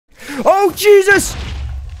Oh, Jesus!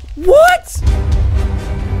 What?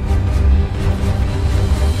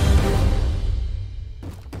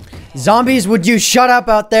 Zombies, would you shut up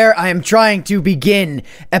out there? I am trying to begin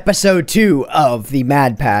episode 2 of the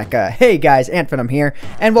Mad Pack. Hey guys, AntVenom here,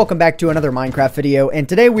 and welcome back to another Minecraft video. And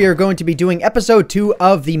today we are going to be doing episode 2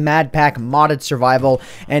 of the Mad Pack modded survival.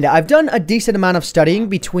 And I've done a decent amount of studying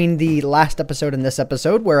between the last episode and this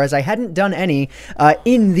episode, whereas I hadn't done any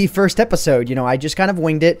in the first episode. You know, I just kind of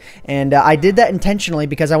winged it, and I did that intentionally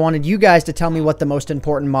because I wanted you guys to tell me what the most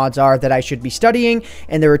important mods are that I should be studying.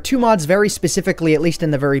 And there are two mods very specifically, at least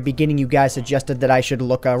in the very beginning, you guys suggested that I should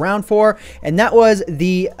look around for, and that was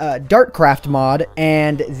the Dartcraft mod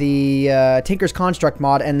and the Tinker's Construct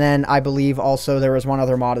mod, and then I believe also there was one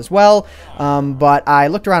other mod as well, but I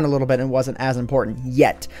looked around a little bit and it wasn't as important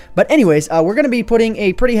yet. But anyways, we're going to be putting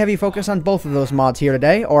a pretty heavy focus on both of those mods here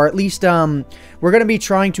today, or at least we're going to be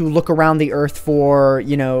trying to look around the earth for,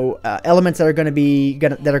 you know, elements that are going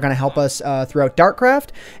to help us throughout Dartcraft,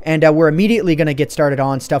 and we're immediately going to get started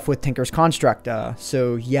on stuff with Tinker's Construct.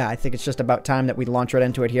 So yeah, I think it's just about time that we launch right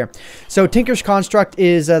into it here. So Tinker's Construct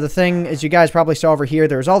is the thing, as you guys probably saw over here,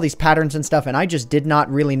 there's all these patterns and stuff, and I just did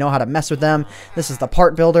not really know how to mess with them. This is the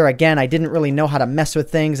part builder. Again, I didn't really know how to mess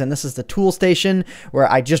with things, and this is the tool station,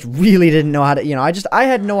 where I just really didn't know how to, you know, I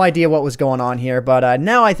had no idea what was going on here, but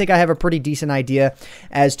now I think I have a pretty decent idea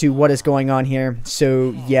as to what is going on here.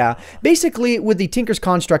 So yeah, basically with the Tinker's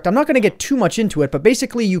Construct, I'm not going to get too much into it, but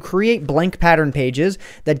basically you create blank pattern pages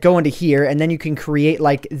that go into here, and then you can create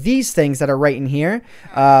like these things that are right in here.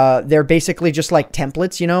 They're basically just like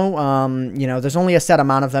templates, you know, there's only a set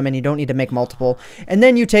amount of them and you don't need to make multiple. And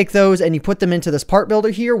then you take those and you put them into this part builder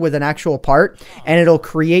here with an actual part, and it'll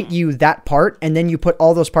create you that part, and then you put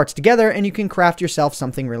all those parts together and you can craft yourself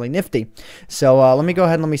something really nifty. So let me go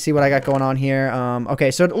ahead and let me see what I got going on here. Okay,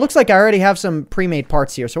 so it looks like I already have some pre-made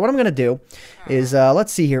parts here. So what I'm going to do is,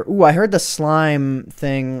 let's see here. Ooh, I heard the slime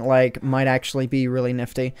thing, like, might actually be really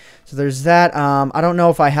nifty. So there's that. I don't know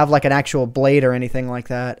if I have, like, an actual blade or anything like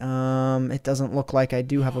that. It doesn't look like I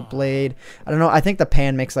do have a blade. I don't know. I think the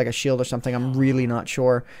pan makes, like, a shield or something. I'm really not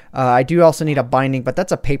sure. I do also need a binding, but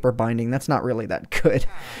that's a paper binding. That's not really that good.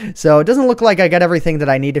 So it doesn't look like I got everything that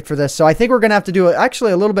I needed for this. So I think we're going to have to do,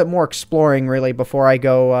 actually, a little bit more exploring, really, before I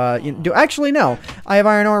go, actually, no. I have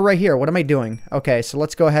iron ore right here. What am I doing? Okay, so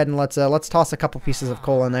let's go ahead and let's toss a couple pieces of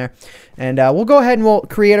coal in there, and we'll go ahead and we'll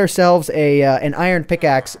create ourselves an iron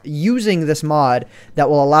pickaxe using this mod that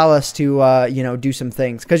will allow us to you know, do some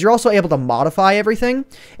things, because you're also able to modify everything,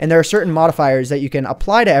 and there are certain modifiers that you can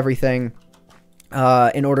apply to everything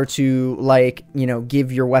in order to, like, you know,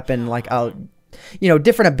 give your weapon like a, you know,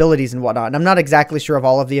 different abilities and whatnot. And I'm not exactly sure of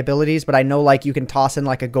all of the abilities, but I know, like, you can toss in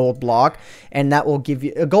like a gold block, and that will give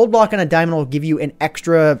you a gold block, and a diamond will give you an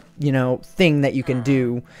extra, you know, thing that you can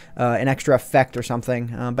do, an extra effect or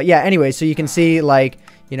something. But yeah, anyway, so you can see, like,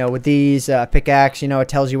 you know, with these pickaxe, you know, it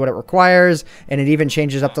tells you what it requires, and it even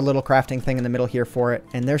changes up the little crafting thing in the middle here for it.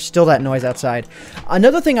 And there's still that noise outside.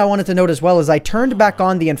 Another thing I wanted to note as well is I turned back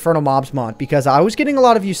on the Infernal Mobs mod, because I was getting a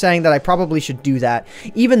lot of you saying that I probably should do that.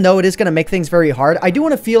 Even though it is going to make things very hard, I do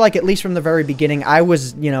want to feel like, at least from the very beginning, I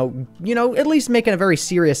was, you know, at least making a very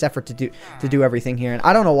serious effort to do everything here. And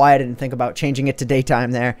I don't know why I didn't think about changing it to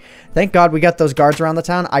daytime there. Thank God we got those guards around the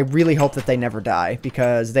town. I really hope that they never die,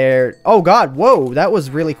 because they're, oh God, whoa, that was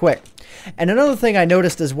really quick. And another thing I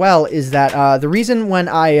noticed as well is that the reason when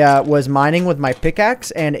I was mining with my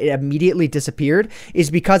pickaxe and it immediately disappeared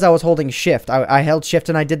is because I was holding shift. I held shift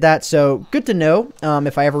and I did that, so good to know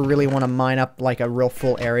if I ever really want to mine up like a real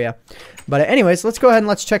full area. But anyways, let's go ahead and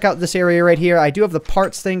let's check out this area right here. I do have the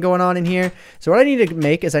parts thing going on in here. So what I need to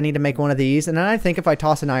make is I need to make one of these, and then I think if I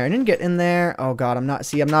toss an iron and get in there, oh God, I'm not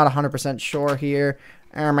 100% sure here.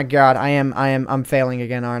 Oh my God, I'm failing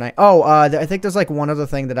again, aren't I? Oh, I think there's like one other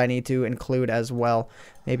thing that I need to include as well.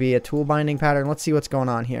 Maybe a tool binding pattern. Let's see what's going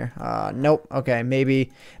on here. Nope. Okay,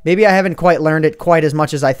 maybe I haven't quite learned it quite as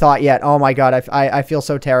much as I thought yet. Oh my God, I feel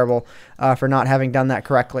so terrible for not having done that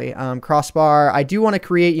correctly. Crossbar. I do want to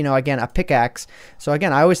create, you know, again, a pickaxe. So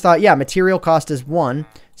again, I always thought, yeah, material cost is 1.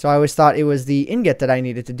 So I always thought it was the ingot that I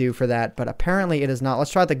needed to do for that, but apparently it is not.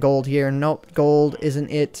 Let's try the gold here. Nope, gold isn't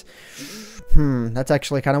it. That's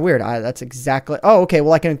actually kind of weird. That's exactly... Oh, okay.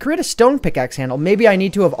 Well, I can create a stone pickaxe handle. Maybe I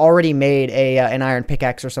need to have already made an iron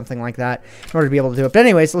pickaxe or something like that in order to be able to do it. But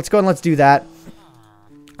anyways, let's go and let's do that.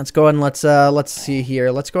 Let's go and let's see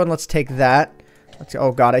here. Let's go and let's take that.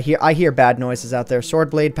 Oh God, I hear bad noises out there. Sword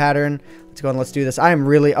blade pattern. Let's go and let's do this. I am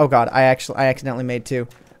really... Oh God, I accidentally made 2.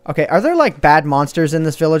 Okay, are there like bad monsters in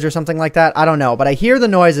this village or something like that? I don't know, but I hear the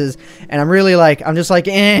noises and I'm really like, I'm just like,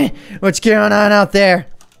 what's going on out there?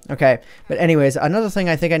 Okay, but anyways, another thing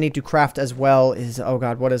I think I need to craft as well is, oh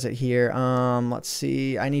god, what is it here? Let's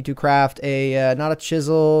see. I need to craft a, not a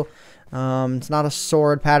chisel. It's not a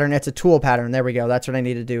sword pattern. It's a tool pattern. There we go. That's what I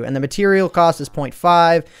need to do. And the material cost is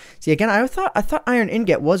 0.5. See, again, I thought iron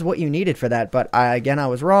ingot was what you needed for that, but again, I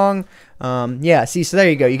was wrong. Yeah, see, so there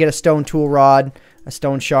you go. You get a stone tool rod, a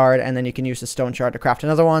stone shard, and then you can use the stone shard to craft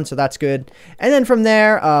another one, so that's good. And then from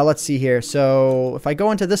there, let's see here. So if I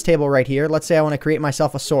go into this table right here, let's say I want to create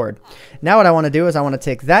myself a sword. Now what I want to do is I want to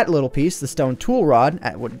take that little piece, the stone tool rod,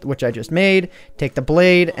 which I just made, take the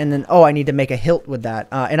blade, and then, oh, I need to make a hilt with that.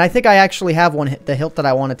 And I think I actually have the hilt that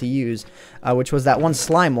I wanted to use, which was that one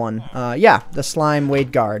slime one. Yeah, the slime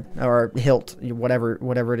wade guard, or hilt,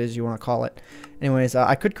 whatever it is you want to call it. Anyways,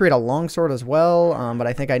 I could create a longsword as well, but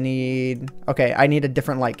I think I need a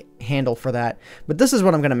different, like, handle for that. But this is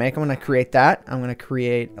what I'm going to make. I'm going to create that. I'm going to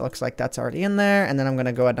create, it looks like that's already in there, and then I'm going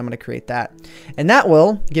to go ahead and I'm going to create that. And that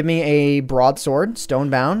will give me a broadsword, stone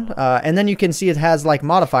bound, and then you can see it has, like,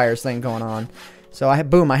 modifiers thing going on. So I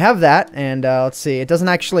have that, and let's see, it doesn't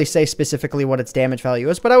actually say specifically what its damage value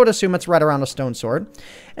is, but I would assume it's right around a stone sword.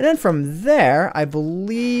 And then from there, I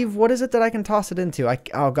believe, what is it that I can toss it into?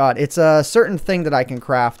 Oh god, it's a certain thing that I can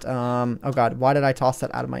craft. Oh god, why did I toss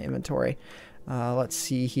that out of my inventory? Let's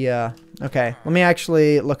see here. Okay, let me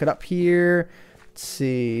actually look it up here. Let's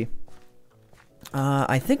see.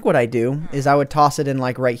 I think what I do is I would toss it in,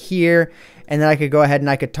 like, right here, and then I could go ahead and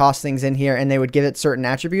I could toss things in here, and they would give it certain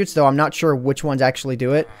attributes, though I'm not sure which ones actually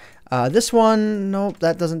do it. This one, nope,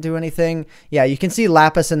 that doesn't do anything. Yeah, you can see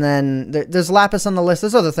lapis, and then there's lapis on the list.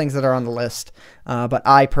 There's other things that are on the list, but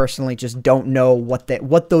I personally just don't know what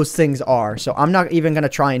those things are, so I'm not even going to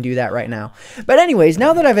try and do that right now. But anyways,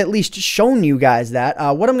 now that I've at least shown you guys that,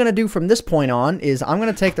 what I'm going to do from this point on is I'm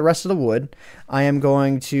going to take the rest of the wood. I am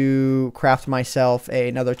going to craft myself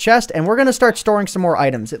another chest, and we're going to start storing some more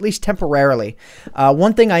items, at least temporarily.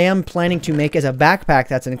 One thing I am planning to make is a backpack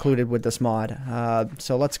that's included with this mod.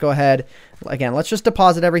 So let's go ahead. Again, let's just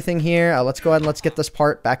deposit everything here. Let's go ahead and let's get this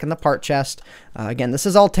part back in the part chest. Again, this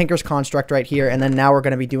is all Tinker's Construct right here, and then now we're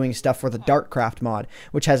going to be doing stuff for the Dartcraft mod,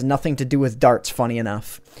 which has nothing to do with darts, funny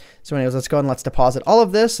enough. So anyways, let's go ahead and let's deposit all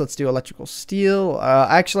of this. Let's do electrical steel.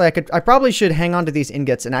 Actually, I probably should hang on to these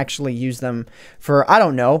ingots and actually use them for, I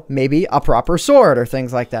don't know, maybe a proper sword or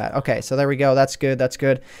things like that. Okay, so there we go. That's good. That's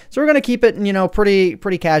good. So we're going to keep it, you know, pretty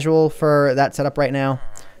casual for that setup right now.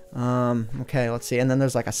 Okay, let's see. And then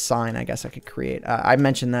there's like a sign I guess I could create. I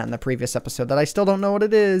mentioned that in the previous episode that I still don't know what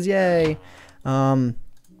it is. Yay.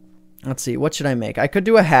 Let's see. What should I make? I could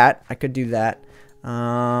do a hat. I could do that.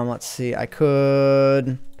 Let's see. I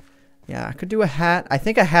could do a hat. I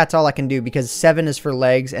think a hat's all I can do because 7 is for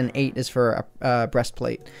legs and 8 is for a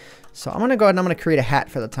breastplate. So I'm going to go ahead and I'm going to create a hat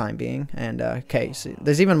for the time being. And, okay, so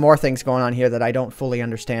there's even more things going on here that I don't fully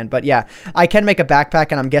understand. But, yeah, I can make a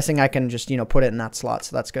backpack, and I'm guessing I can just, you know, put it in that slot.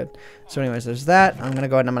 So that's good. So, anyways, there's that. I'm going to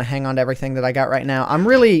go ahead and I'm going to hang on to everything that I got right now. I'm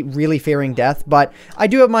really fearing death, but I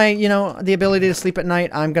do have my, you know, the ability to sleep at night.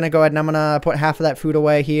 I'm going to go ahead and I'm going to put half of that food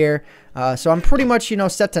away here. So I'm pretty much, you know,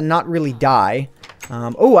 set to not really die.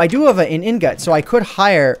 Oh, I do have an ingot, so I could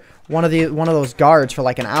hire one of those guards for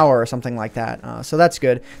like an hour or something like that. So that's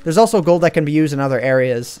good. There's also gold that can be used in other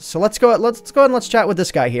areas. So let's go ahead and let's chat with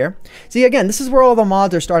this guy here. See, again, this is where all the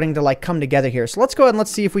mods are starting to like come together here. So let's go ahead and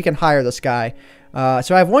let's see if we can hire this guy.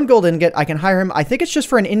 So I have 1 gold ingot. I can hire him. I think it's just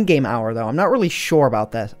for an in-game hour though. I'm not really sure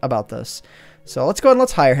about this. So let's go ahead and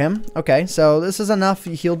let's hire him. Okay, so this is enough.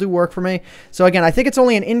 He'll do work for me. So again, I think it's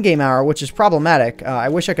only an in-game hour, which is problematic. I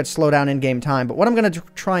wish I could slow down in-game time, but what I'm going to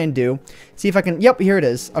try and do, see if I can, yep, here it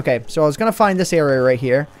is. Okay, so I was going to find this area right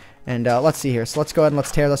here, and let's see here. So let's go ahead and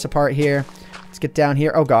let's tear this apart here. Let's get down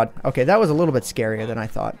here. Oh, God. Okay, that was a little bit scarier than I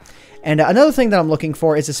thought. And another thing that I'm looking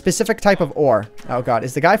for is a specific type of ore. Oh, God.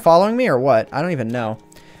 Is the guy following me or what? I don't even know.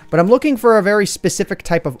 But I'm looking for a very specific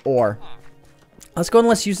type of ore. Let's go and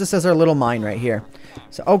let's use this as our little mine right here.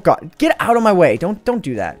 So, oh god, get out of my way. Don't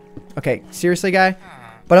do that. Okay, seriously, guy?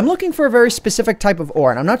 But I'm looking for a very specific type of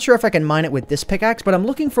ore, and I'm not sure if I can mine it with this pickaxe, but I'm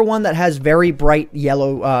looking for one that has very bright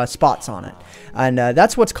yellow spots on it. And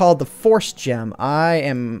that's what's called the Force Gem. I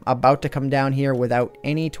am about to come down here without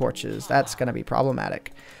any torches. That's going to be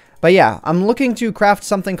problematic. But yeah, I'm looking to craft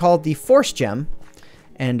something called the Force Gem.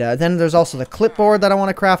 And then there's also the clipboard that I want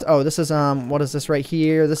to craft. Oh, this is, what is this right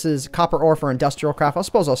here? This is copper ore for industrial craft. I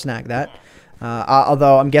suppose I'll snag that.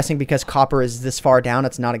 Although I'm guessing because copper is this far down,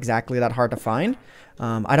 it's not exactly that hard to find.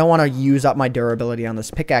 I don't want to use up my durability on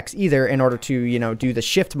this pickaxe either in order to, you know, do the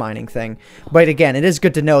shift mining thing. But again, it is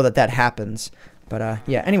good to know that that happens. But,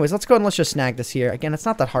 yeah, anyways, let's go and let's just snag this here. Again, it's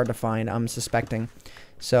not that hard to find, I'm suspecting.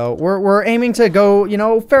 So, we're aiming to go, you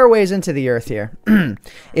know, fair ways into the earth here.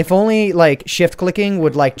 If only, like, shift-clicking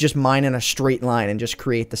would, like, just mine in a straight line and just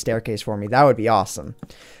create the staircase for me. That would be awesome.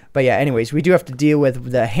 But yeah, anyways, we do have to deal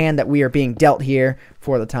with the hand that we are being dealt here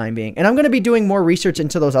for the time being. And I'm going to be doing more research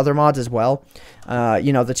into those other mods as well.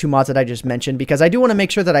 You know, the 2 mods that I just mentioned, because I do want to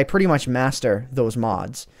make sure that I pretty much master those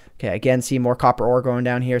mods. Okay, again, see more copper ore going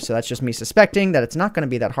down here, so that's just me suspecting that it's not going to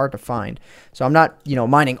be that hard to find. So I'm not, you know,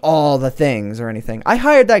 mining all the things or anything. I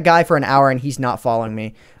hired that guy for an hour and he's not following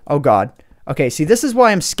me. Oh god. Okay, see, this is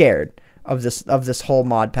why I'm scared of this whole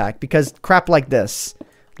mod pack, because crap like this.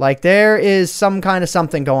 Like, there is some kind of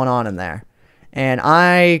something going on in there. And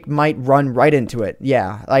I might run right into it.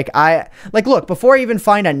 Yeah, like, look, before I even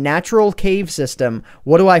find a natural cave system,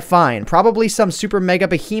 what do I find? Probably some super mega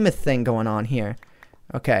behemoth thing going on here.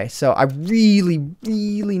 Okay, so I really,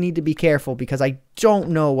 really need to be careful because I don't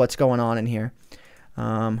know what's going on in here.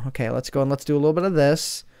 Okay, let's go and let's do a little bit of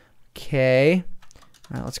this. Okay.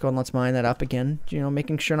 All right, let's go and let's mine that up again. You know,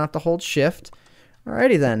 making sure not to hold shift.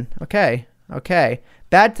 Alrighty then. Okay. Okay.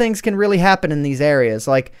 Bad things can really happen in these areas.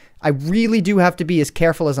 Like, I really do have to be as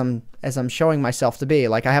careful as I'm showing myself to be.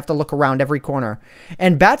 Like, I have to look around every corner.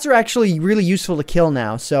 And bats are actually really useful to kill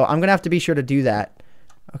now, so I'm gonna have to be sure to do that.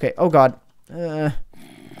 Okay. Oh god.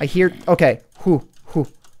 I hear. Okay. Whew. Whew.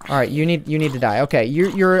 All right. You need to die. Okay.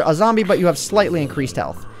 You're a zombie, but you have slightly increased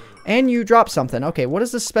health. And you dropped something. Okay. What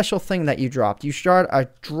is the special thing that you dropped? You shard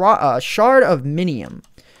a shard of minium.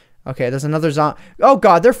 Okay. There's another zombie. Oh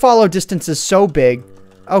god. Their follow distance is so big.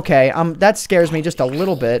 Okay. That scares me just a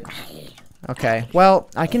little bit. Okay. Well,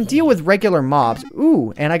 I can deal with regular mobs.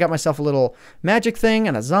 Ooh. And I got myself a little magic thing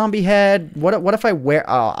and a zombie head. What if I wear?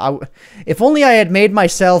 If only I had made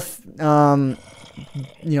myself.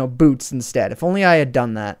 You know, boots instead. If only I had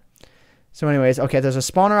done that. So anyways, okay, there's a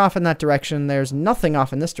spawner off in that direction. There's nothing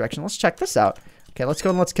off in this direction. Let's check this out. Okay, let's go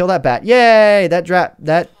and let's kill that bat. Yay!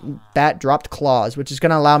 That bat dropped claws, which is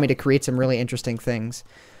going to allow me to create some really interesting things.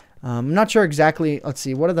 I'm not sure exactly. Let's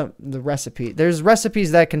see. What are the recipes? There's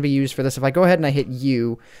recipes that can be used for this. If I go ahead and I hit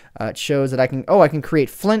U, it shows that I can. Oh, I can create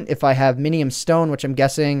flint if I have minium stone, which I'm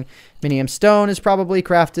guessing minium stone is probably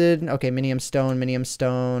crafted. Okay, minium stone, minium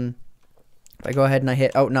stone. If I go ahead and I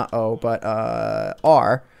hit, oh, not O, but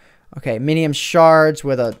R. Okay, minium shards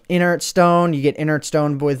with an inert stone. You get inert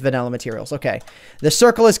stone with vanilla materials. Okay, the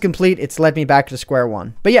circle is complete. It's led me back to square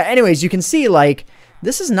one. But yeah, anyways, you can see, like,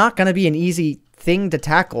 this is not going to be an easy thing to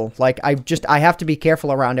tackle. Like, I have to be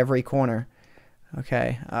careful around every corner.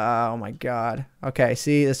 Okay, oh my god. Okay,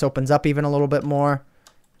 see, this opens up even a little bit more.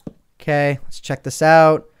 Okay, let's check this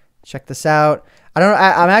out. Check this out. I don't know,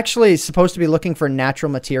 I'm actually supposed to be looking for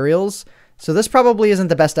natural materials. So this probably isn't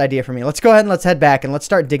the best idea for me. Let's go ahead and let's head back and let's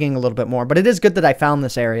start digging a little bit more. But it is good that I found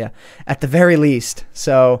this area at the very least.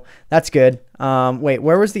 So that's good. Wait,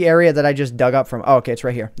 where was the area that I just dug up from? Oh, okay, it's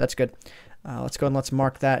right here. That's good. Let's go and let's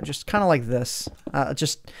mark that just kind of like this.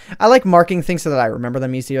 I like marking things so that I remember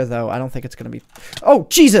them easier, though. I don't think it's going to be... Oh,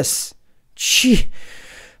 Jesus! Gee.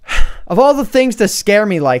 Of all the things to scare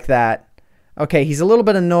me like that. Okay, he's a little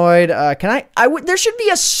bit annoyed. There should be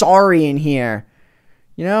a sorry in here.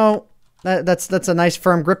 You know... That's a nice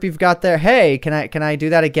firm grip you've got there. Hey, can I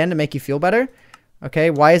do that again to make you feel better?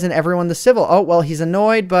 Okay, why isn't everyone the civil? Oh, well, he's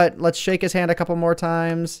annoyed, but let's shake his hand a couple more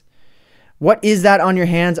times. What is that on your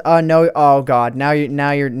hands? No. Oh god, now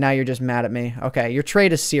you're just mad at me. Okay, your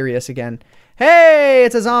trade is serious again. Hey,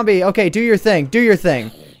 it's a zombie. Okay, do your thing. Do your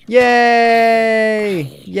thing. Yay!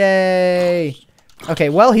 Yay! Okay,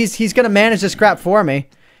 well, he's gonna manage this crap for me.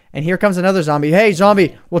 And here comes another zombie. Hey,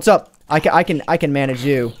 zombie, what's up? I can manage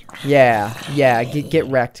you. Yeah, get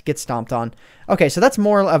wrecked, get stomped on. Okay, so that's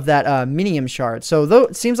more of that minium shard. So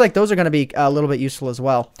it seems like those are going to be a little bit useful as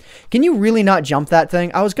well. Can you really not jump that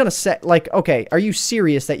thing? I was going to say, like, okay, are you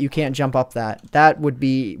serious that you can't jump up that? That would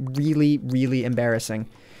be really, really embarrassing.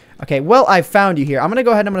 Okay, well, I've found you here. I'm going to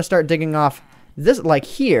go ahead and I'm going to start digging off this, like,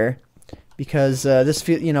 here. Because this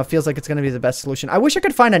feels like it's going to be the best solution. I wish I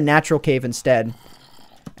could find a natural cave instead.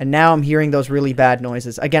 And now I'm hearing those really bad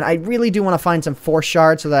noises. Again, I really do want to find some force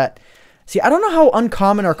shards so that... See, I don't know how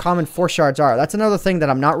uncommon or common force shards are. That's another thing that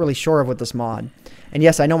I'm not really sure of with this mod. And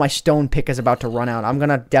yes, I know my stone pick is about to run out. I'm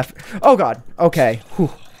gonna Oh god. Okay. Whew.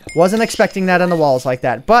 Wasn't expecting that on the walls like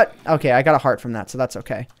that. But, okay, I got a heart from that, so that's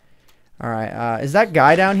okay. Alright, is that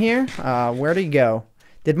guy down here? Where'd he go?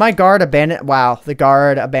 Did my guard abandon... Wow, the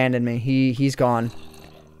guard abandoned me. He's gone.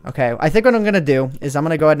 Okay, I think what I'm gonna do is I'm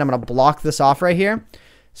gonna go ahead and I'm gonna block this off right here.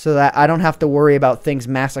 So that I don't have to worry about things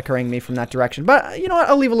massacring me from that direction. But, you know what?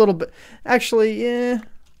 I'll leave a little bit. Actually, yeah.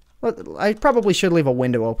 I probably should leave a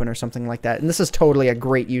window open or something like that. And this is totally a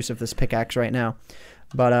great use of this pickaxe right now.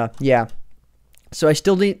 But, yeah. So I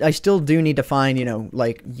still do need to find, you know,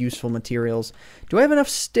 like, useful materials. Do I have enough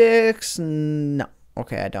sticks? No.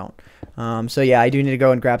 Okay, I don't. So yeah, I do need to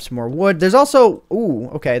go and grab some more wood. There's also, ooh,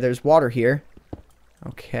 okay, there's water here.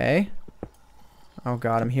 Okay. Oh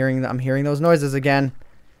god, I'm hearing those noises again.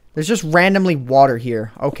 There's just randomly water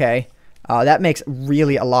here. Okay. That makes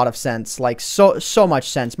really a lot of sense. Like, so much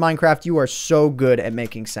sense. Minecraft, you are so good at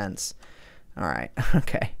making sense. Alright,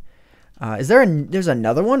 okay. There's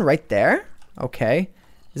another one right there? Okay.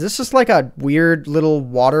 Is this just like a weird little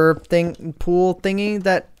water pool thingy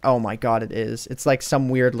that... Oh my god, it is. It's like some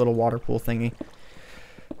weird little water pool thingy.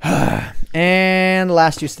 And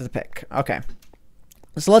last use of the pick. Okay.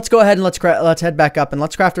 So let's go ahead and let's head back up and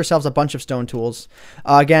let's craft ourselves a bunch of stone tools.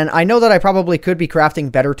 Again, I know that I probably could be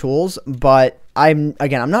crafting better tools, but I'm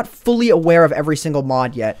not fully aware of every single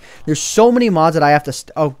mod yet. There's so many mods that I have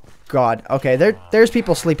to... Oh god. Okay, there's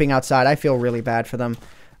people sleeping outside. I feel really bad for them.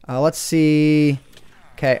 Let's see...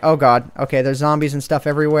 Okay, oh god. Okay, there's zombies and stuff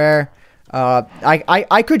everywhere.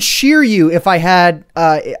 I could shear you if I had...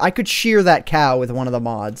 I could shear that cow with one of the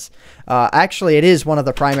mods. Actually, it is one of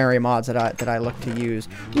the primary mods that I look to use.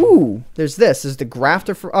 Ooh, there's this. There's the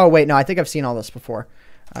grafter for... Oh, wait, no, I think I've seen all this before.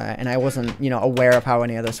 And I wasn't, you know, aware of how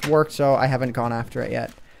any of this worked, so I haven't gone after it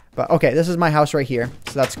yet. But, okay, this is my house right here,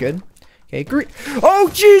 so that's good. Okay, great.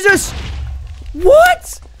 Oh, Jesus!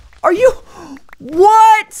 What? Are you...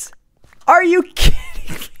 What? Are you kidding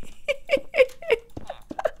me?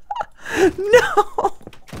 No!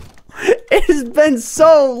 It has been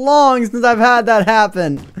so long since I've had that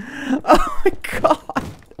happen. Oh my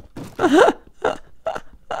god.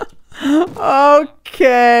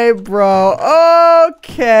 Okay, bro.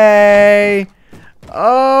 Okay.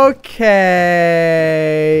 Okay.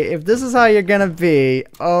 If this is how you're gonna be,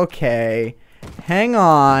 okay. Hang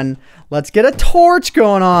on. Let's get a torch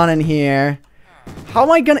going on in here. How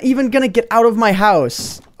am I even gonna get out of my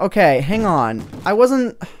house? Okay, hang on. I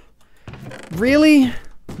wasn't... Really?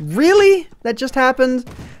 Really? That just happened?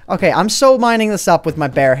 Okay, I'm so mining this up with my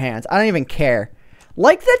bare hands. I don't even care.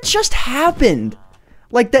 Like that just happened.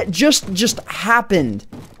 Like that just happened.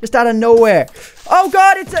 Just out of nowhere. Oh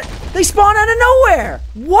god, they spawn out of nowhere.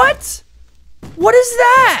 What? What is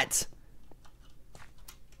that?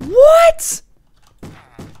 What?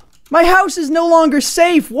 My house is no longer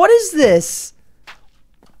safe. What is this?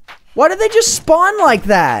 Why did they just spawn like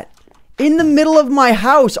that? In the middle of my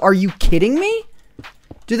house? Are you kidding me?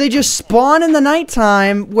 Do they just spawn in the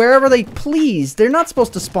nighttime wherever they please? They're not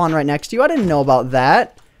supposed to spawn right next to you. I didn't know about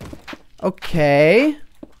that. Okay.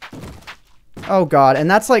 Oh god, and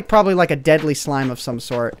that's like probably like a deadly slime of some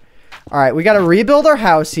sort. Alright, we gotta rebuild our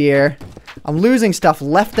house here. I'm losing stuff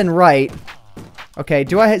left and right. Okay,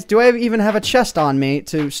 do I even have a chest on me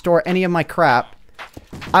to store any of my crap?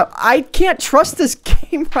 I can't trust this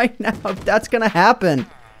game right now if that's gonna happen.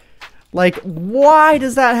 Like, why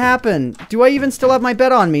does that happen? Do I even still have my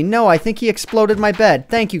bed on me? No, I think he exploded my bed.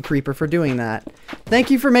 Thank you, Creeper, for doing that.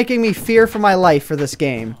 Thank you for making me fear for my life for this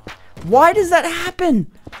game. Why does that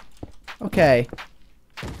happen? Okay.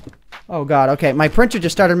 Oh, God. Okay, my printer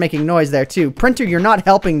just started making noise there, too. Printer, you're not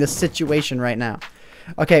helping this situation right now.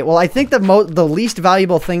 Okay, well, I think the least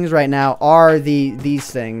valuable things right now are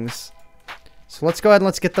these things. So let's go ahead and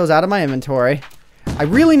let's get those out of my inventory. I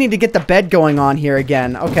really need to get the bed going on here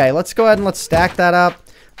again. Okay, let's go ahead and let's stack that up.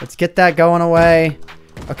 Let's get that going away.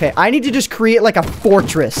 Okay, I need to just create like a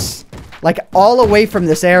fortress. Like all away from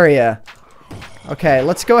this area. Okay,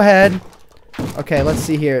 let's go ahead. Okay, let's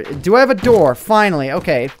see here. Do I have a door? Finally.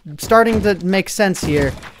 Okay, starting to make sense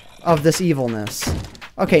here of this evilness.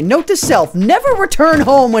 Okay, note to self. Never return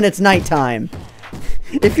home when it's nighttime.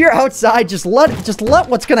 If you're outside, just let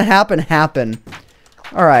what's gonna happen happen.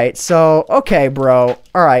 Alright, so, okay, bro.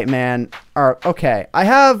 Alright, man. Alright, okay. I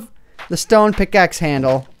have the stone pickaxe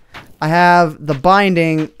handle. I have the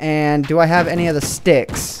binding, and do I have any of the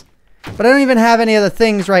sticks? But I don't even have any of the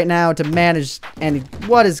things right now to manage any...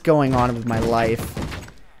 What is going on with my life?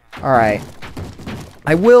 Alright.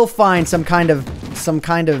 I will find some kind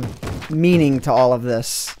of meaning to all of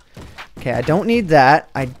this. Okay, I don't need that.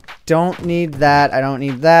 I don't need that. I don't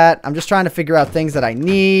need that. I'm just trying to figure out things that I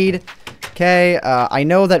need. Okay, I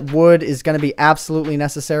know that wood is going to be absolutely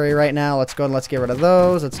necessary right now. Let's go and let's get rid of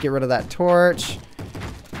those. Let's get rid of that torch.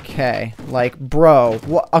 Okay, like, bro.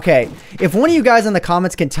 Okay, if one of you guys in the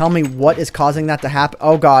comments can tell me what is causing that to happen.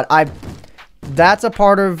 Oh, God. That's a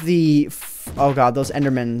part of the... Oh, God, those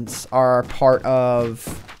Endermans are part of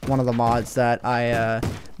one of the mods that I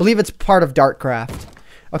believe it's part of Darkcraft.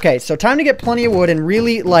 Okay, so time to get plenty of wood and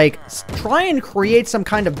really, like, try and create some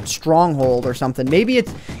kind of stronghold or something. Maybe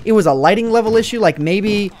it was a lighting level issue, like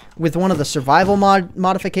maybe with one of the survival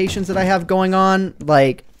modifications that I have going on,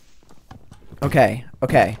 like... Okay,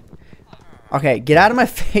 get out of my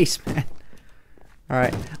face, man.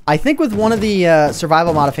 Alright, I think with one of the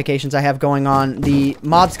survival modifications I have going on, the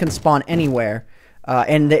mobs can spawn anywhere.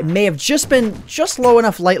 And it may have just been just low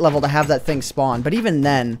enough light level to have that thing spawn, but even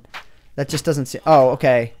then... That just doesn't seem... Oh,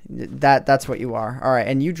 okay. That's what you are. All right,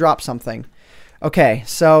 and you drop something. Okay,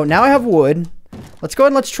 so now I have wood. Let's go ahead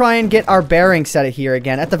and let's try and get our bearing set here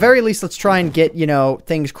again. At the very least, let's try and get, you know,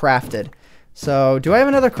 things crafted. So, do I have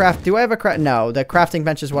another craft? Do I have a craft? No, the crafting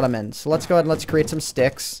bench is what I'm in. So, let's go ahead and let's create some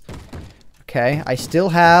sticks. Okay, I still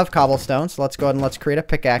have cobblestone, so let's go ahead and let's create a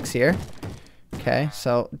pickaxe here. Okay,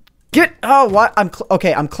 so... Get... Oh, what?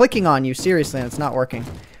 Okay, I'm clicking on you, seriously, and it's not working.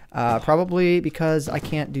 Probably because I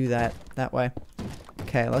can't do that way.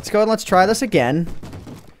 Okay, let's go and let's try this again.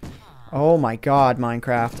 Oh my god,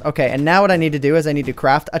 Minecraft. Okay, and now what I need to do is I need to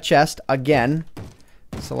craft a chest again.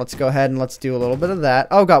 So let's go ahead and let's do a little bit of that.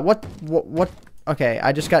 Oh god, what? Okay,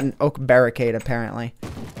 I just got an oak barricade apparently.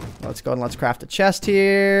 Let's go and let's craft a chest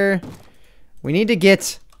here. We need to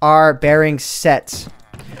get our bearings set.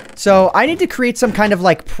 So I need to create some kind of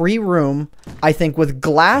like pre-room, I think, with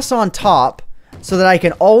glass on top. So that I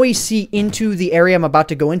can always see into the area I'm about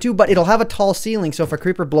to go into, but it'll have a tall ceiling, so if a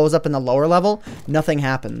creeper blows up in the lower level, nothing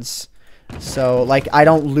happens. So, like, I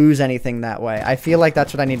don't lose anything that way. I feel like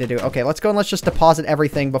that's what I need to do. Okay, let's go and let's just deposit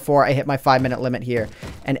everything before I hit my 5-minute limit here.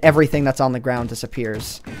 And everything that's on the ground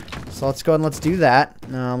disappears. So let's go and let's do that.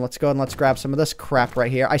 Let's go and let's grab some of this crap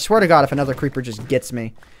right here. I swear to God, if another creeper just gets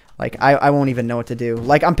me, like, I won't even know what to do.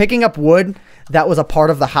 Like, I'm picking up wood that was a part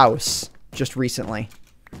of the house just recently.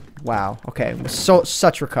 Wow. Okay.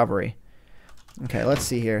 Such recovery. Okay, let's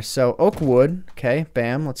see here. So, oak wood. Okay,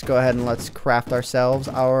 bam. Let's go ahead and let's craft ourselves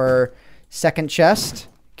our second chest.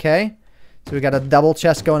 Okay. So, we got a double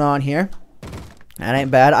chest going on here. That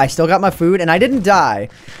ain't bad. I still got my food, and I didn't die.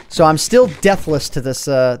 So, I'm still deathless to this,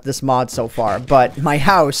 this mod so far. But my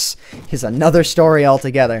house is another story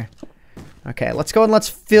altogether. Okay, let's go and let's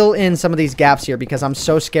fill in some of these gaps here because I'm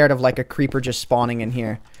so scared of, like, a creeper just spawning in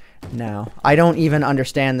here. No, I don't even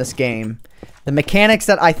understand this game. The mechanics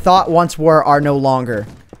that I thought once were are no longer.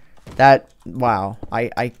 Wow.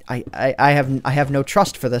 I have no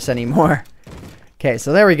trust for this anymore. Okay,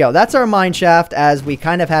 so there we go. That's our mine shaft as we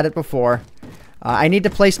kind of had it before. I need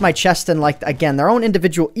to place my chest in, like, again, their own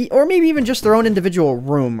individual, or maybe even just their own individual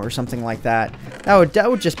room or something like that. That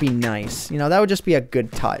would just be nice. You know, that would just be a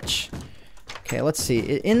good touch. Okay, let's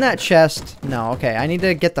see. In that chest, no, okay, I need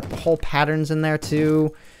to get the whole patterns in there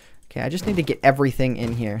too. Okay, I just need to get everything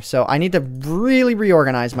in here. So I need to really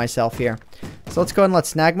reorganize myself here. So let's go and let's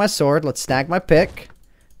snag my sword. Let's snag my pick.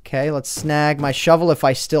 Okay, let's snag my shovel if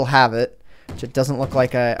I still have it. Which it doesn't look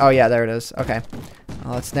like I... Oh, yeah, there it is. Okay.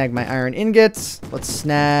 Let's snag my iron ingots. Let's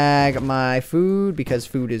snag my food because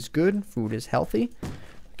food is good. Food is healthy.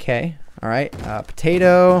 Okay. All right.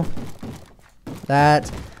 Potato. That.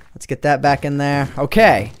 Let's get that back in there.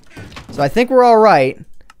 Okay. So I think we're all right.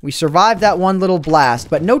 We survived that one little blast,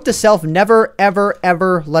 but note to self, never, ever,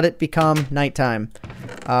 ever let it become nighttime.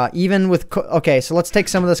 Even with... Okay, so let's take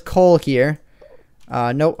some of this coal here.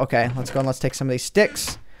 Nope, okay, let's go and let's take some of these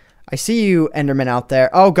sticks. I see you, Enderman, out there.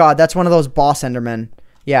 Oh, God, that's one of those boss Endermen.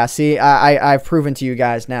 Yeah, see, I've proven to you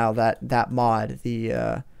guys now that that mod,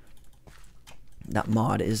 that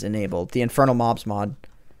mod is enabled. The Infernal Mobs mod.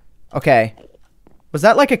 Okay. Was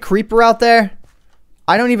that like a creeper out there?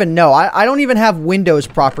 I don't even know. I don't even have windows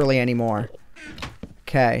properly anymore.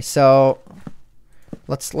 Okay, so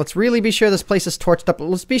let's really be sure this place is torched up.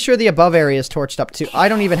 Let's be sure the above area is torched up too. I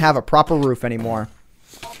don't even have a proper roof anymore.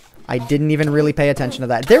 I didn't even really pay attention to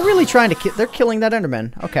that. They're really trying to they're killing that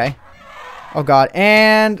Enderman. Okay. Oh god.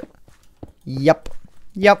 And yep.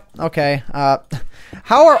 Okay.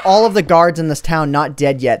 How are all of the guards in this town not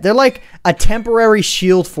dead yet? They're like a temporary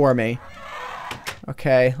shield for me.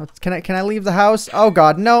 Okay, can I leave the house? Oh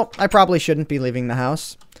god, no, I probably shouldn't be leaving the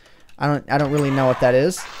house. I don't really know what that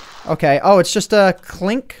is. Okay, oh, it's just a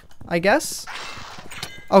clink, I guess.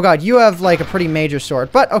 Oh god, you have like a pretty major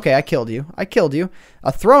sword, but okay, I killed you.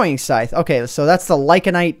 A throwing scythe. Okay, so that's the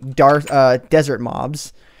Lycanite desert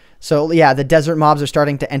mobs. So yeah, the desert mobs are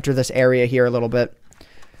starting to enter this area here a little bit.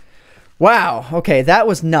 Wow, okay, that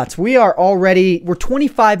was nuts. We're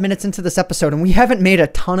 25 minutes into this episode, and we haven't made a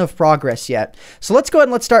ton of progress yet. So let's go ahead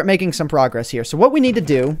and let's start making some progress here. So what we need to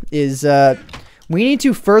do is, we need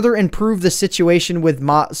to further improve the situation with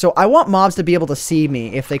mobs. So I want mobs to be able to see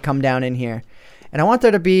me if they come down in here. And I want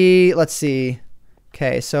there to be, let's see,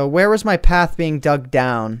 Okay, so where was my path being dug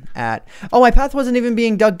down at? Oh, my path wasn't even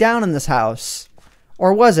being dug down in this house.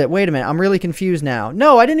 Or was it? Wait a minute. I'm really confused now.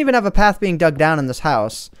 No, I didn't even have a path being dug down in this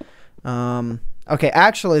house. Okay,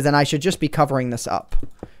 actually, then I should just be covering this up.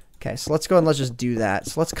 Okay, so let's go and let's just do that.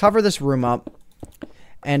 So let's cover this room up.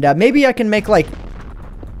 And maybe I can make, like...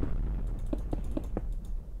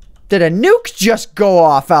 Did a nuke just go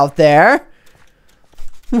off out there?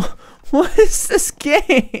 What is this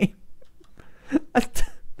game?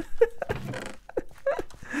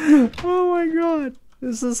 Oh my god.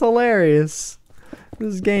 This is hilarious.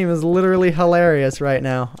 This game is literally hilarious right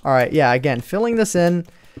now. Alright, yeah, again, filling this in.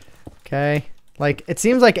 Okay. Like, it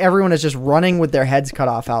seems like everyone is just running with their heads cut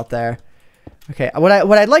off out there. Okay, what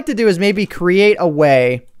I'd like to do is maybe create a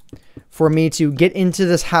way for me to get into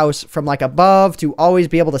this house from, like, above, to always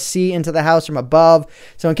be able to see into the house from above.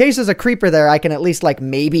 So in case there's a creeper there, I can at least, like,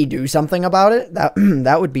 maybe do something about it.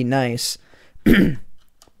 That would be nice.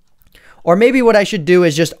 Or maybe what I should do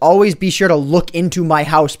is just always be sure to look into my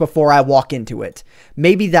house before I walk into it.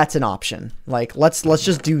 Maybe that's an option. Like, let's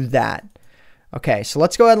just do that. Okay, so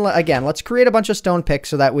let's go ahead and, again, let's create a bunch of stone picks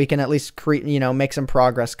so that we can at least create, make some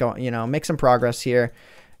progress make some progress here.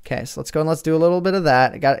 Okay, so let's go and let's do a little bit of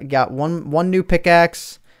that. I got one new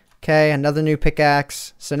pickaxe. Okay, another new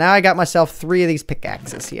pickaxe. So now I got myself 3 of these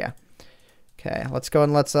pickaxes here. Okay, let's go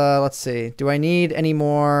and let's see. Do I need any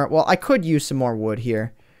more? Well, I could use some more wood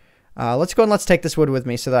here. Let's go and let's take this wood with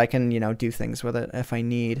me so that I can, do things with it if I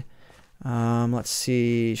need. Let's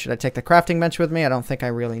see. Should I take the crafting bench with me? I don't think I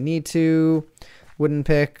really need to. Wooden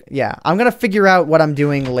pick. Yeah, I'm going to figure out what I'm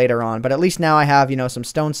doing later on. But at least now I have, some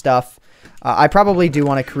stone stuff. I probably do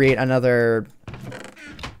want to create another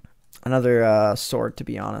sword, to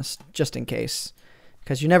be honest. Just in case.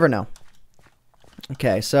 Because you never know.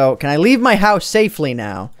 Okay, so can I leave my house safely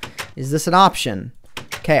now? Is this an option?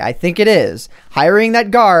 Okay, I think it is. Hiring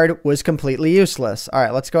that guard was completely useless. All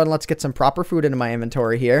right, let's go and let's get some proper food into my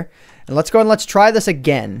inventory here. And let's go and let's try this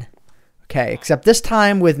again. Okay, except this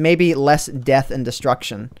time with maybe less death and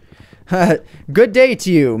destruction. Good day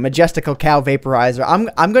to you, Majestical Cow Vaporizer.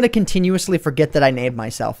 I'm going to continuously forget that I named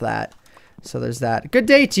myself that. So there's that. Good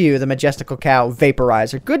day to you, the Majestical Cow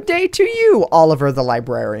Vaporizer. Good day to you, Oliver the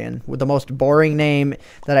Librarian, with the most boring name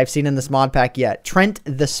that I've seen in this mod pack yet. Trent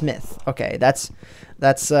the Smith. Okay, that's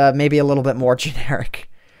maybe a little bit more generic.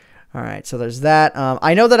 All right, so there's that.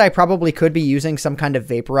 I know that I probably could be using some kind of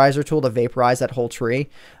vaporizer tool to vaporize that whole tree.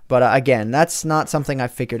 But again, that's not something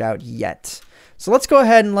I've figured out yet. So let's go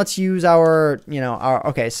ahead and let's use our,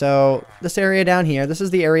 okay, so this area down here, this is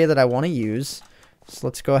the area that I want to use. So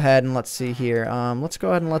let's go ahead and let's see here. Let's go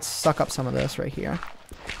ahead and let's suck up some of this right here.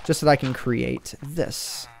 Just so that I can create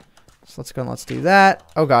this. So let's go and let's do that.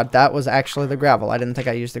 Oh god, that was actually the gravel. I didn't think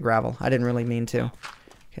I used the gravel. I didn't really mean to.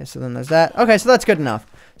 Okay, so then there's that. Okay, so that's good enough.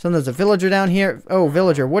 So then there's a villager down here. Oh,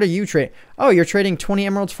 villager, what are you trading? Oh, you're trading 20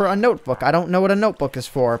 emeralds for a notebook. I don't know what a notebook is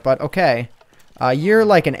for, but okay. You're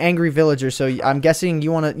like an angry villager, so I'm guessing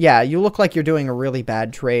you want to... Yeah, you look like you're doing a really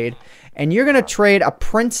bad trade. And you're going to trade a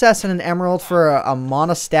princess and an emerald for a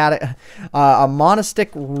monastic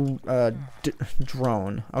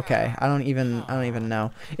drone. Okay, I don't even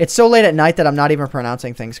know. It's so late at night that I'm not even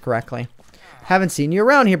pronouncing things correctly. Haven't seen you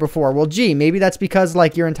around here before. Well, gee, maybe that's because,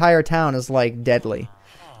 like, your entire town is, like, deadly.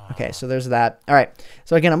 Okay, so there's that. All right.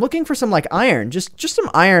 So again, I'm looking for some like iron. Just some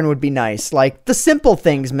iron would be nice. Like the simple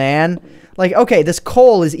things, man. Like, okay, this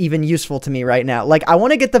coal is even useful to me right now. Like, I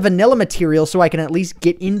want to get the vanilla material so I can at least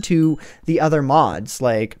get into the other mods.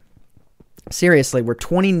 Like, seriously, we're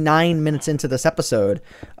 29 minutes into this episode.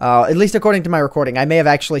 At least according to my recording. I may have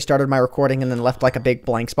actually started my recording and then left like a big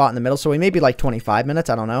blank spot in the middle. So we may be like 25 minutes.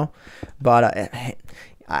 I don't know. But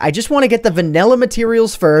I just want to get the vanilla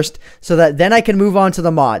materials first so that then I can move on to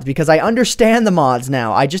the mods because I understand the mods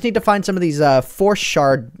now. I just need to find some of these force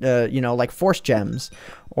shard, like force gems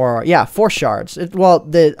or yeah, force shards.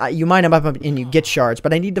 You mine them up and you get shards,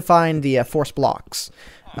 but I need to find the force blocks,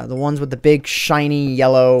 the ones with the big shiny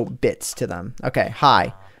yellow bits to them. Okay,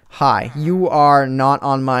 hi. You are not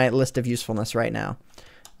on my list of usefulness right now.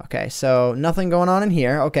 Okay, so nothing going on in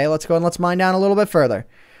here. Okay, let's go and let's mine down a little bit further.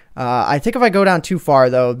 I think if I go down too far,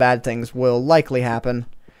 though, bad things will likely happen.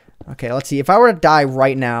 Okay, let's see. If I were to die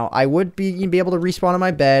right now, I would be able to respawn in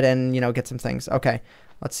my bed and, get some things. Okay,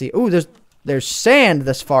 let's see. Ooh, there's sand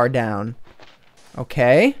this far down.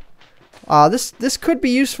 Okay. This could be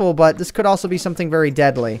useful, but this could also be something very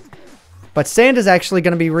deadly. But sand is actually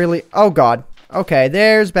going to be really... Oh, God. Okay,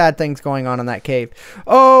 there's bad things going on in that cave.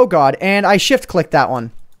 Oh, God. And I shift-clicked that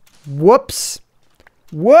one. Whoops.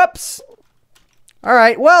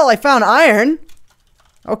 Alright, well, I found iron.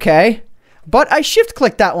 Okay. But I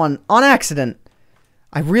shift-clicked that one on accident.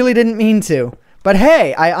 I really didn't mean to. But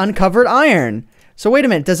hey, I uncovered iron. So wait a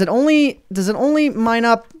minute, does it only mine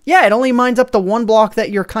up? Yeah, it only mines up the one block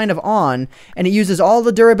that you're kind of on, and it uses all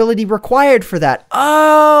the durability required for that.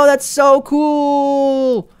 Oh, that's so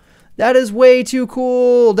cool. That is way too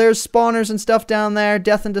cool. There's spawners and stuff down there,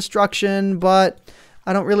 death and destruction, but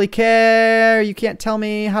I don't really care. You can't tell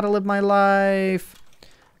me how to live my life.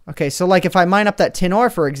 Okay, so like if I mine up that tin ore,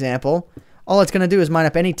 for example, all it's going to do is mine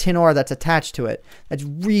up any tin ore that's attached to it. That's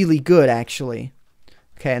really good, actually.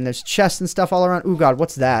 Okay, and there's chests and stuff all around. Ooh, God,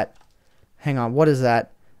 what's that? Hang on, what is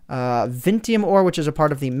that? Vintium ore, which is a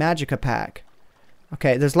part of the Magicka pack.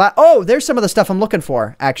 Okay, there's some of the stuff I'm looking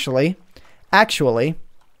for, actually. Actually.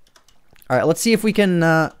 All right, let's see if we can...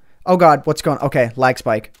 oh, God, what's going on? Okay, lag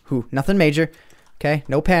spike. Whew, nothing major. Okay,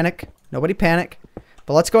 no panic. Nobody panic.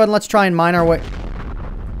 But let's go ahead and let's try and mine our way...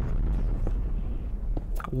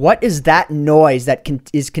 What is that noise that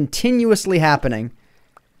is continuously happening?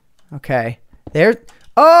 Okay, there...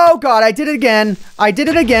 Oh, God, I did it again. I did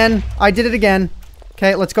it again. I did it again.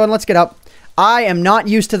 Okay, let's go and let's get up. I am not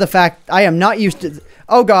used to the fact... I am not used to...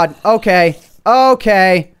 Oh, God. Okay.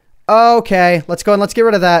 Okay. Okay. Let's go and let's get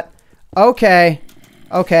rid of that. Okay.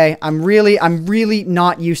 Okay. I'm really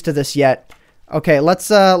not used to this yet. Okay,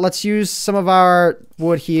 let's use some of our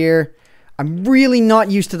wood here. I'm really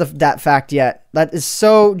not used to that fact yet. That is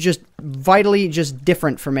so just vitally just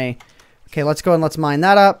different for me. Okay, let's go and let's mine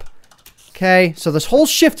that up. Okay, so this whole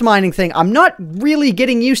shift mining thing, I'm not really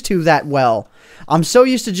getting used to that well. I'm so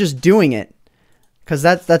used to just doing it. Because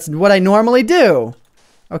that's what I normally do.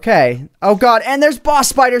 Okay. Oh, God, and there's boss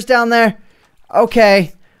spiders down there.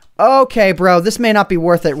 Okay. Okay, bro, this may not be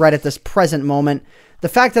worth it right at this present moment. The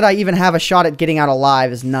fact that I even have a shot at getting out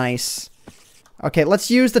alive is nice. Okay, let's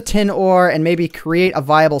use the tin ore and maybe create a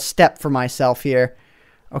viable step for myself here.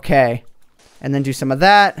 Okay. And then do some of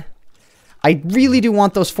that. I really do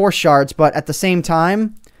want those force shards, but at the same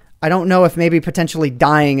time, I don't know if maybe potentially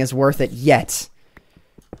dying is worth it yet.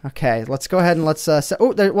 Okay, let's go ahead and let's...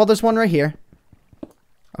 well, there's one right here.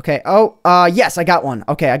 Okay, yes, I got one.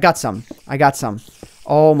 Okay, I got some. I got some.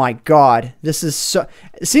 Oh my God, this is so...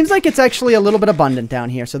 It seems like it's actually a little bit abundant down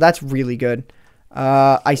here, so that's really good.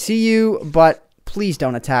 I see you, but please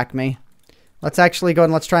don't attack me. Let's actually go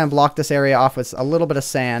and let's try and block this area off with a little bit of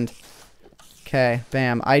sand. Okay,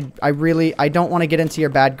 bam. I don't want to get into your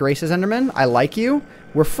bad graces, Enderman. I like you.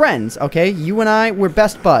 We're friends, okay? You and I, we're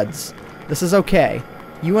best buds. This is okay.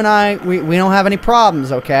 You and I, we don't have any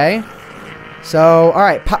problems, okay? So, all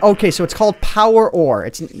right. Okay, so it's called power ore.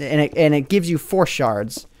 And it gives you force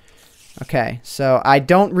shards. Okay, so I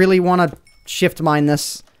don't really want to shift mine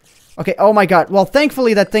this. Okay, oh my God. Well,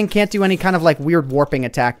 thankfully that thing can't do any kind of like weird warping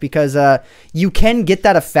attack because you can get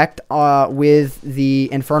that effect with the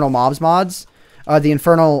infernal mobs mods. The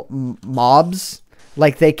infernal mobs,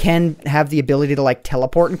 like they can have the ability to like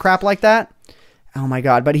teleport and crap like that. Oh my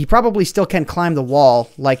God, but he probably still can climb the wall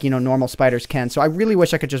like, you know, normal spiders can. So I really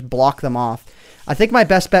wish I could just block them off. I think my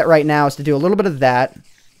best bet right now is to do a little bit of that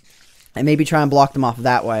and maybe try and block them off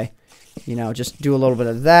that way. You know, just do a little bit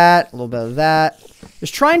of that, a little bit of that.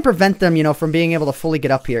 Just try and prevent them, you know, from being able to fully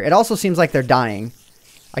get up here. It also seems like they're dying.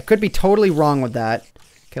 I could be totally wrong with that.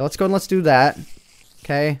 Okay, let's go and let's do that.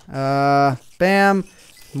 Okay, bam.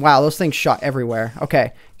 Wow, those things shot everywhere.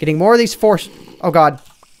 Okay, getting more of these force... Oh, God.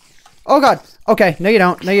 Oh, God. Okay, no, you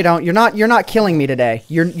don't. No, you don't. You're not killing me today.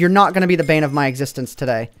 You're not going to be the bane of my existence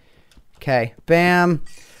today. Okay, bam.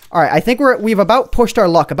 All right, I think we've about pushed our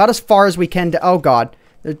luck, about as far as we can to... Oh, God.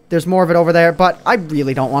 There's more of it over there, but I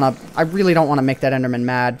really don't want to make that Enderman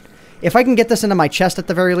mad. If I can get this into my chest at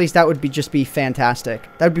the very least, that would just be fantastic.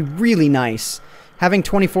 That would be really nice. Having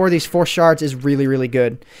 24 of these force shards is really, really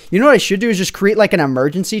good. You know what I should do is just create like an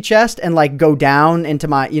emergency chest and like go down into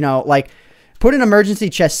my, you know, like put an emergency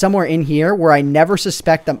chest somewhere in here where I never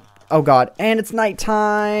suspect them. Oh, God. And it's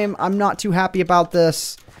nighttime. I'm not too happy about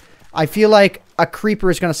this. I feel like a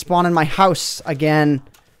creeper is going to spawn in my house again.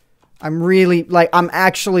 I'm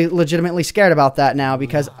actually legitimately scared about that now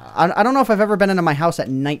because I don't know if I've ever been into my house at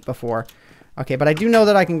night before. Okay, but I do know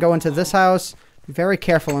that I can go into this house. Be very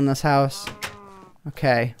careful in this house.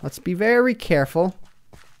 Okay, let's be very careful.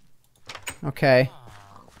 Okay,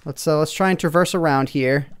 let's try and traverse around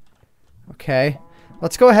here. Okay,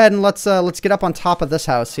 let's go ahead and let's get up on top of this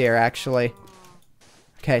house here. Actually,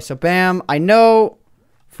 okay. So bam, I know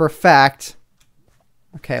for a fact.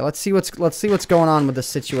 Okay, let's see what's going on with this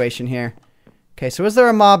situation here. Okay, so is there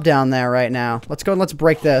a mob down there right now? Let's go and let's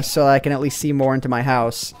break this so I can at least see more into my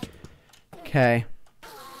house. Okay.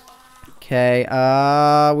 Okay,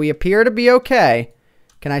 we appear to be okay.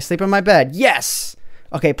 Can I sleep in my bed? Yes!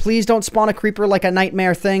 Okay, please don't spawn a creeper like a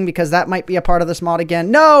nightmare thing, because that might be a part of this mod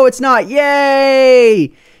again. No, it's not.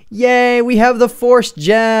 Yay! Yay, we have the forced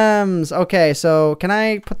gems. Okay, so can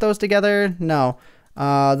I put those together? No.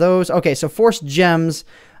 Okay, so forced gems.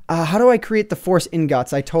 How do I create the force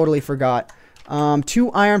ingots? I totally forgot.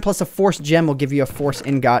 2 iron plus a force gem will give you a force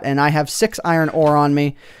ingot, and I have 6 iron ore on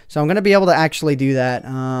me, so I'm going to be able to actually do that.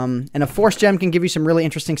 And a force gem can give you some really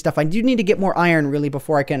interesting stuff. I do need to get more iron, really,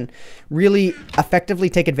 before I can really effectively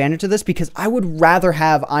take advantage of this, because I would rather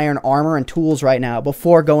have iron armor and tools right now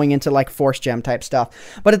before going into, like, force gem type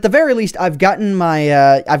stuff. But at the very least, I've gotten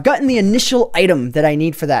my, I've gotten the initial item that I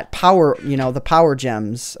need for that power, you know, the power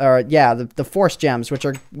gems, or, yeah, the force gems, which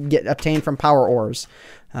are obtained from power ores.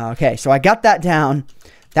 Okay, so I got that down.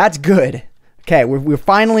 That's good. Okay,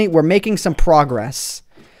 we're making some progress.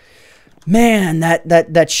 Man,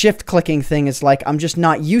 that shift clicking thing is like, I'm just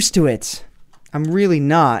not used to it. I'm really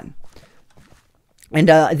not. And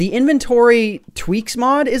the inventory tweaks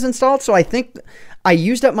mod is installed, so I think I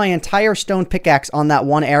used up my entire stone pickaxe on that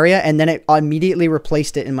one area, and then it immediately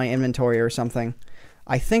replaced it in my inventory or something.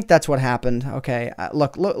 I think that's what happened. Okay,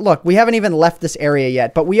 look, we haven't even left this area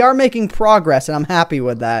yet, but we are making progress, and I'm happy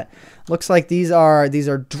with that. Looks like these are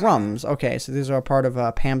drums. Okay, so these are a part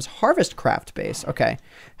of Pam's Harvest Craft base. Okay,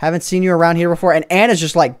 haven't seen you around here before, and Anna's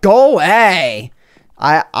just like, go away.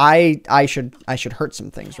 I should hurt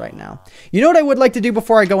some things right now. You know what I would like to do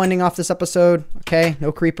before I go ending off this episode? Okay,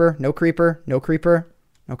 no creeper, no creeper, no creeper,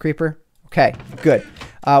 no creeper. Okay, good.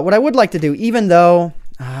 What I would like to do, even though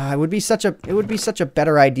it would be such a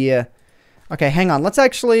better idea. Okay, hang on.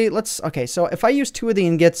 Okay, so if I use 2 of the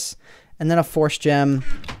ingots and then a force gem,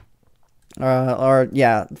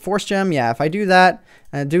 yeah, force gem, yeah, if I do that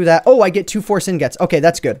and do that, oh, I get 2 force ingots. Okay,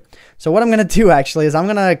 that's good. So what I'm going to do actually is I'm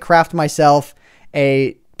going to craft myself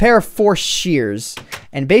a pair of force shears.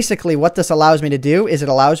 And basically what this allows me to do is it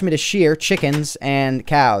allows me to shear chickens and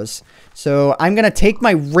cows. So I'm going to take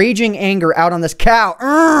my raging anger out on this cow.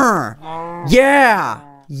 Yeah.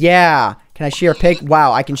 Yeah. Can I shear a pig?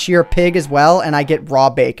 Wow, I can shear a pig as well, and I get raw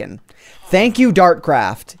bacon. Thank you,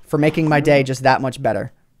 Dartcraft, for making my day just that much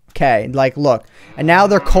better. Okay, like, look. And now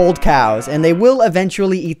they're cold cows, and they will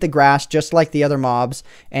eventually eat the grass just like the other mobs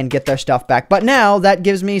and get their stuff back. But now that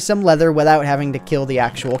gives me some leather without having to kill the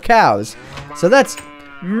actual cows. So that's...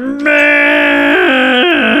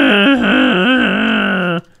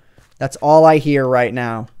 That's all I hear right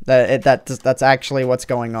now. That's actually what's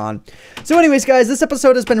going on. So anyways, guys, this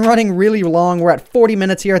episode has been running really long. We're at 40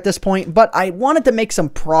 minutes here at this point, but I wanted to make some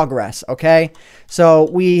progress, okay? So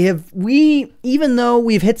even though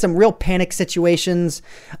we've hit some real panic situations,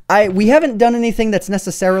 we haven't done anything that's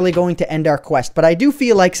necessarily going to end our quest, but I do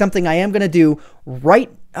feel like something I am going to do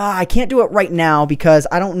I can't do it right now because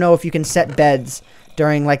I don't know if you can set beds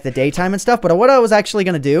during like the daytime and stuff, but what I was actually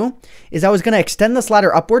going to do is I was going to extend this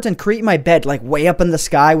ladder upwards and create my bed like way up in the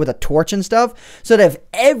sky with a torch and stuff, so that if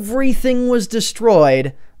everything was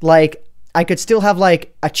destroyed, like I could still have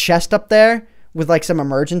like a chest up there with like some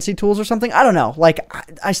emergency tools or something. I don't know, like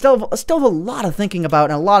I still have a lot of thinking about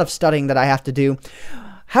and a lot of studying that I have to do.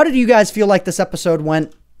 How did you guys feel like this episode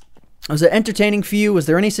went? Was it entertaining for you? Was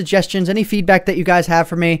there any suggestions, any feedback that you guys have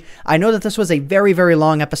for me? I know that this was a very, very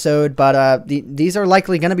long episode, but these are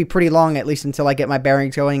likely going to be pretty long, at least until I get my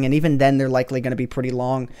bearings going, and even then, they're likely going to be pretty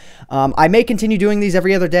long. I may continue doing these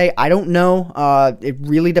every other day. I don't know. It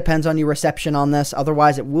really depends on your reception on this.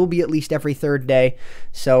 Otherwise, it will be at least every 3rd day.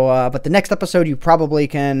 So, but the next episode you probably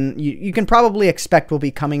can, you can probably expect will be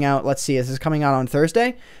coming out. Let's see, is this coming out on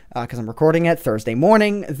Thursday? Because I'm recording it Thursday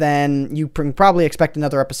morning, then you can probably expect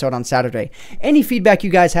another episode on Saturday. Any feedback you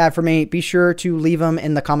guys have for me, be sure to leave them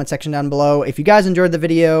in the comment section down below. If you guys enjoyed the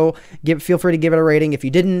video, feel free to give it a rating. If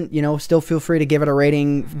you didn't, you know, still feel free to give it a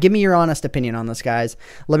rating. Give me your honest opinion on this, guys.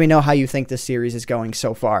 Let me know how you think this series is going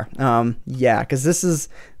so far. Yeah, because this is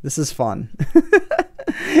fun.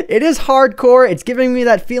 It is hardcore. It's giving me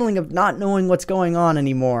that feeling of not knowing what's going on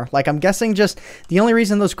anymore. Like, I'm guessing just the only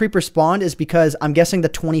reason those creepers spawned is because I'm guessing the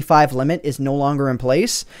 25 limit is no longer in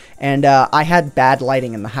place, and I had bad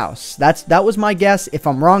lighting in the house. That was my guess. If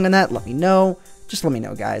I'm wrong on that, let me know. Just let me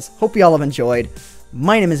know, guys. Hope you all have enjoyed.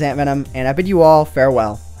 My name is AntVenom, and I bid you all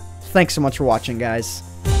farewell. Thanks so much for watching, guys.